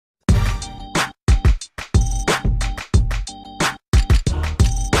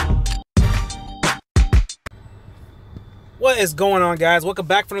What is going on, guys? Welcome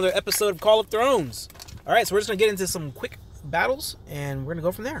back for another episode of Call of Thrones. Alright, so we're just going to get into some quick battles, and we're going to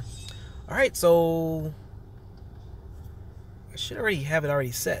go from there. Alright, so... I should already have it already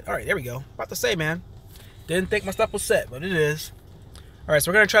set. Alright, there we go. About to say, man. Didn't think my stuff was set, but it is. Alright,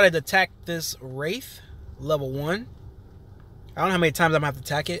 so we're going to try to attack this Wraith, level 1. I don't know how many times I'm going to have to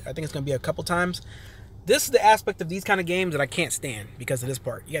attack it. I think it's going to be a couple times. This is the aspect of these kind of games that I can't stand because of this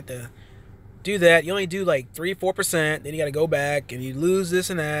part. You have to do that. You only do like 3-4%. Then you got to go back and you lose this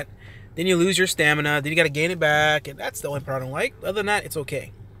and that. Then you lose your stamina. Then you got to gain it back. And that's the only part I don't like. Other than that, it's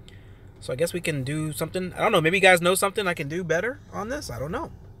okay. So I guess we can do something. I don't know. Maybe you guys know something I can do better on this. I don't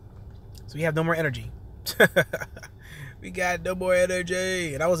know. So we have no more energy. We got no more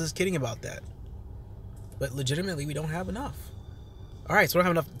energy. And I was just kidding about that. But legitimately, we don't have enough. Alright, so we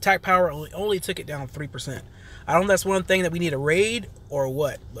don't have enough attack power. Only took it down 3%. I don't know if that's one thing that we need a raid or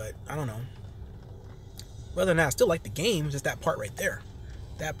what. But I don't know. Other than that, I still like the game. Just that part right there.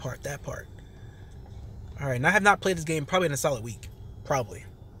 That part. Alright, and I have not played this game probably in a solid week. Probably.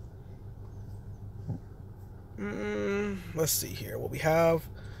 Let's see here. What we have.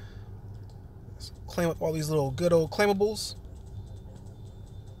 Let's claim up all these little good old claimables.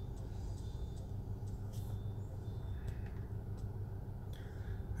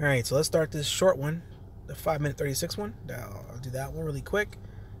 Alright, so let's start this short one. The 5-minute 36 one. Now, I'll do that one really quick.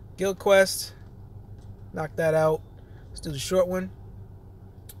 Guild quest. Knock that out. Let's do the short one.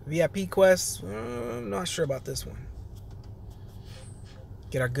 VIP quest. I'm not sure about this one.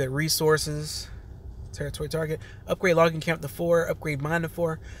 Get our good resources. Territory target. Upgrade logging camp to 4. Upgrade mine to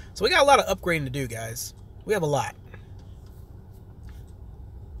 4. So we got a lot of upgrading to do, guys. We have a lot.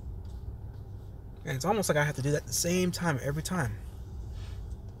 And it's almost like I have to do that at the same time every time.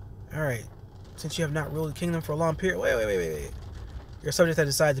 Alright. Since you have not ruled the kingdom for a long period. Wait. Your subject has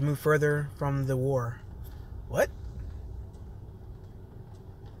decided to move further from the war. What?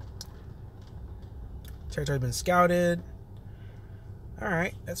 Territory's been scouted.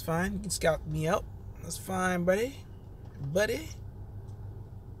 Alright, that's fine. You can scout me out. That's fine, buddy.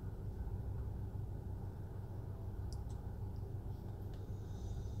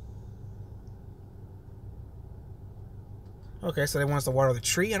 Okay, so they want us to water the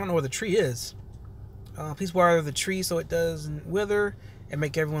tree. I don't know where the tree is. Please water the tree so it doesn't wither and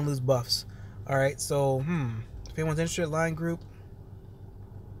make everyone lose buffs. Alright, so, if anyone's interested, line group.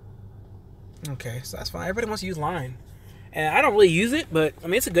 Okay, so that's fine. Everybody wants to use line. And I don't really use it, but, I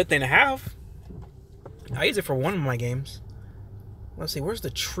mean, it's a good thing to have. I use it for one of my games. Let's see, where's the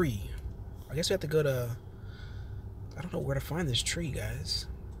tree? I guess we have to go to... I don't know where to find this tree, guys.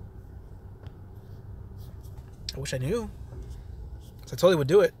 I wish I knew. So I totally would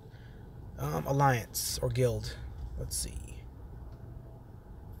do it. Alliance or guild. Let's see.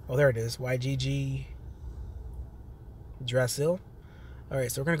 Oh, there it is. YGG. Drasil. Alright,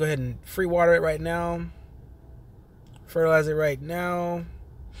 so we're going to go ahead and free water it right now. Fertilize it right now.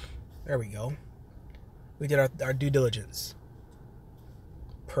 There we go. We did our due diligence.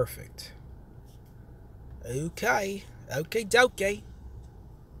 Perfect. Okay. Okay.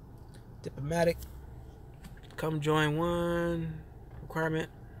 Diplomatic. Come join one. Requirement.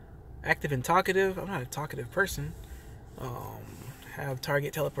 Active and talkative. I'm not a talkative person. Have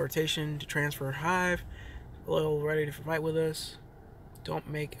target teleportation to transfer hive. Loyal, ready to fight with us. Don't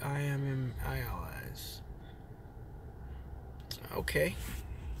make IMM allies. Okay.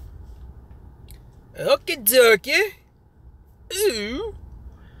 Okie dokie. Ooh.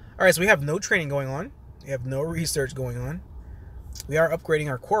 Alright, so we have no training going on. We have no research going on. We are upgrading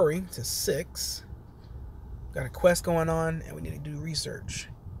our quarry to 6. Got a quest going on, and we need to do research.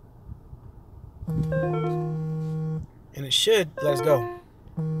 And it should let us go.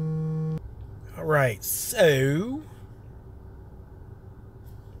 Alright, so...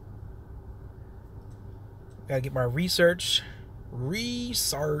 gotta get my research. Let's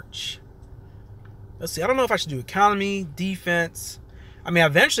see, I don't know if I should do economy, defense. I mean,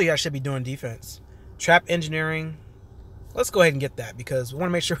 eventually I should be doing defense. Trap engineering. Let's go ahead and get that because we want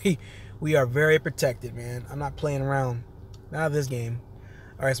to make sure we are very protected, man. I'm not playing around. Not of this game.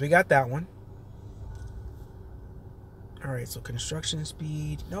 Alright, so we got that one. Alright, so construction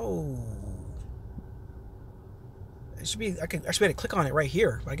speed. No. It should be, I should be able to click on it right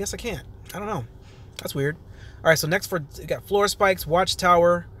here, but I guess I can't. I don't know. That's weird. Alright, so next we got floor spikes,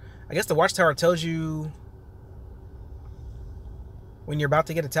 watchtower. I guess the watchtower tells you when you're about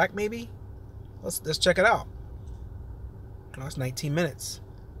to get attacked, maybe? Let's check it out. Oh, it's 19 minutes.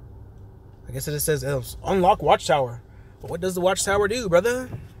 I guess it just says unlock watchtower. But what does the watchtower do, brother?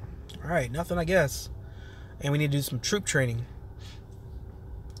 Alright, nothing, I guess. And we need to do some troop training.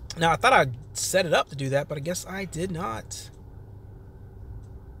 Now, I thought I'd set it up to do that, but I guess I did not.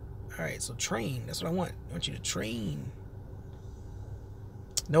 All right, so train. That's what I want. I want you to train.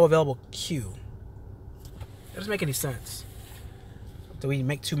 No available queue. That doesn't make any sense. Do we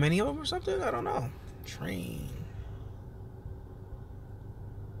make too many of them or something? I don't know. Train.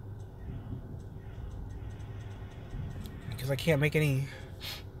 Because I can't make any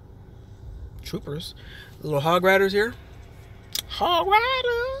troopers. Little hog riders here. Hog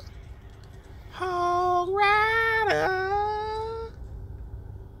rider. Hog rider.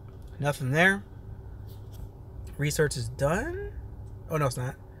 Nothing there. Research is done. Oh, no, it's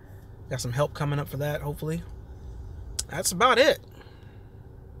not. Got some help coming up for that, hopefully. That's about it.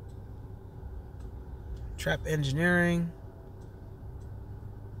 Trap engineering.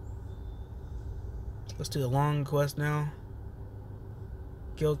 Let's do the long quest now.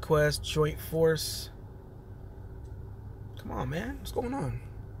 Guild quest, joint force. Come on, man. What's going on?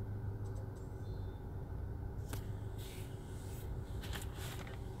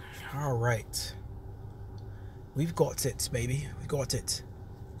 All right. We've got it, baby. We got it.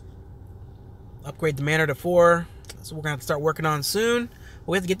 Upgrade the manor to 4. So we're going to have to start working on soon.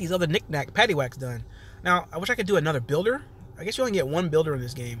 We have to get these other knick-knack paddywhacks done. Now, I wish I could do another builder. I guess you only get one builder in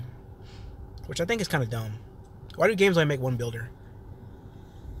this game, which I think is kind of dumb. Why do games only make one builder?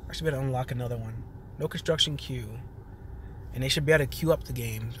 I should be able to unlock another one. No construction queue. And they should be able to queue up the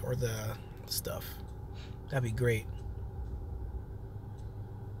game or the stuff. That'd be great.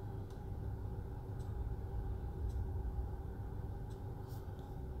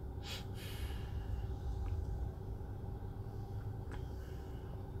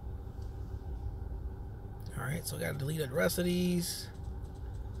 Alright, so I gotta delete the rest of these.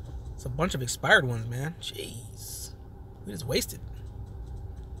 It's a bunch of expired ones, man. Jeez. We just wasted.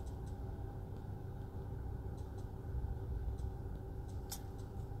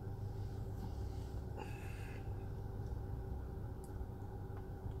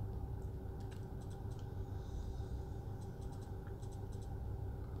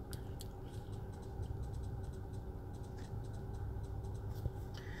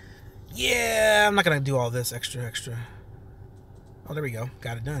 Yeah, I'm not gonna do all this extra. Oh, there we go.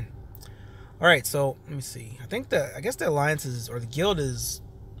 Got it done. All right, so let me see. I guess the alliances or the guild is,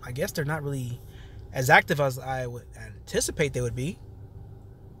 I guess they're not really as active as I would anticipate they would be.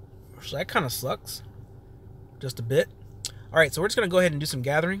 So that kind of sucks, just a bit. All right, so we're just gonna go ahead and do some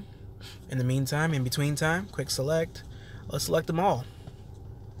gathering. In the meantime, in between time, quick select. Let's select them all.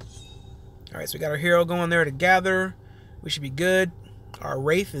 All right, so we got our hero going there to gather. We should be good. Our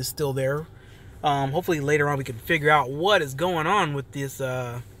Wraith is still there. Hopefully later on we can figure out what is going on with this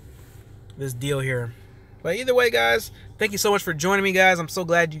this deal here. But either way, guys, thank you so much for joining me, guys. I'm so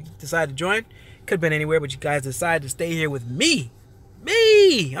glad you decided to join. Could have been anywhere, but you guys decided to stay here with me.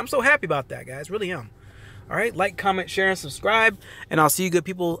 I'm so happy about that, guys. Really am. All right, like, comment, share, and subscribe. And I'll see you good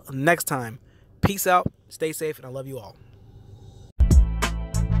people next time. Peace out. Stay safe, and I love you all.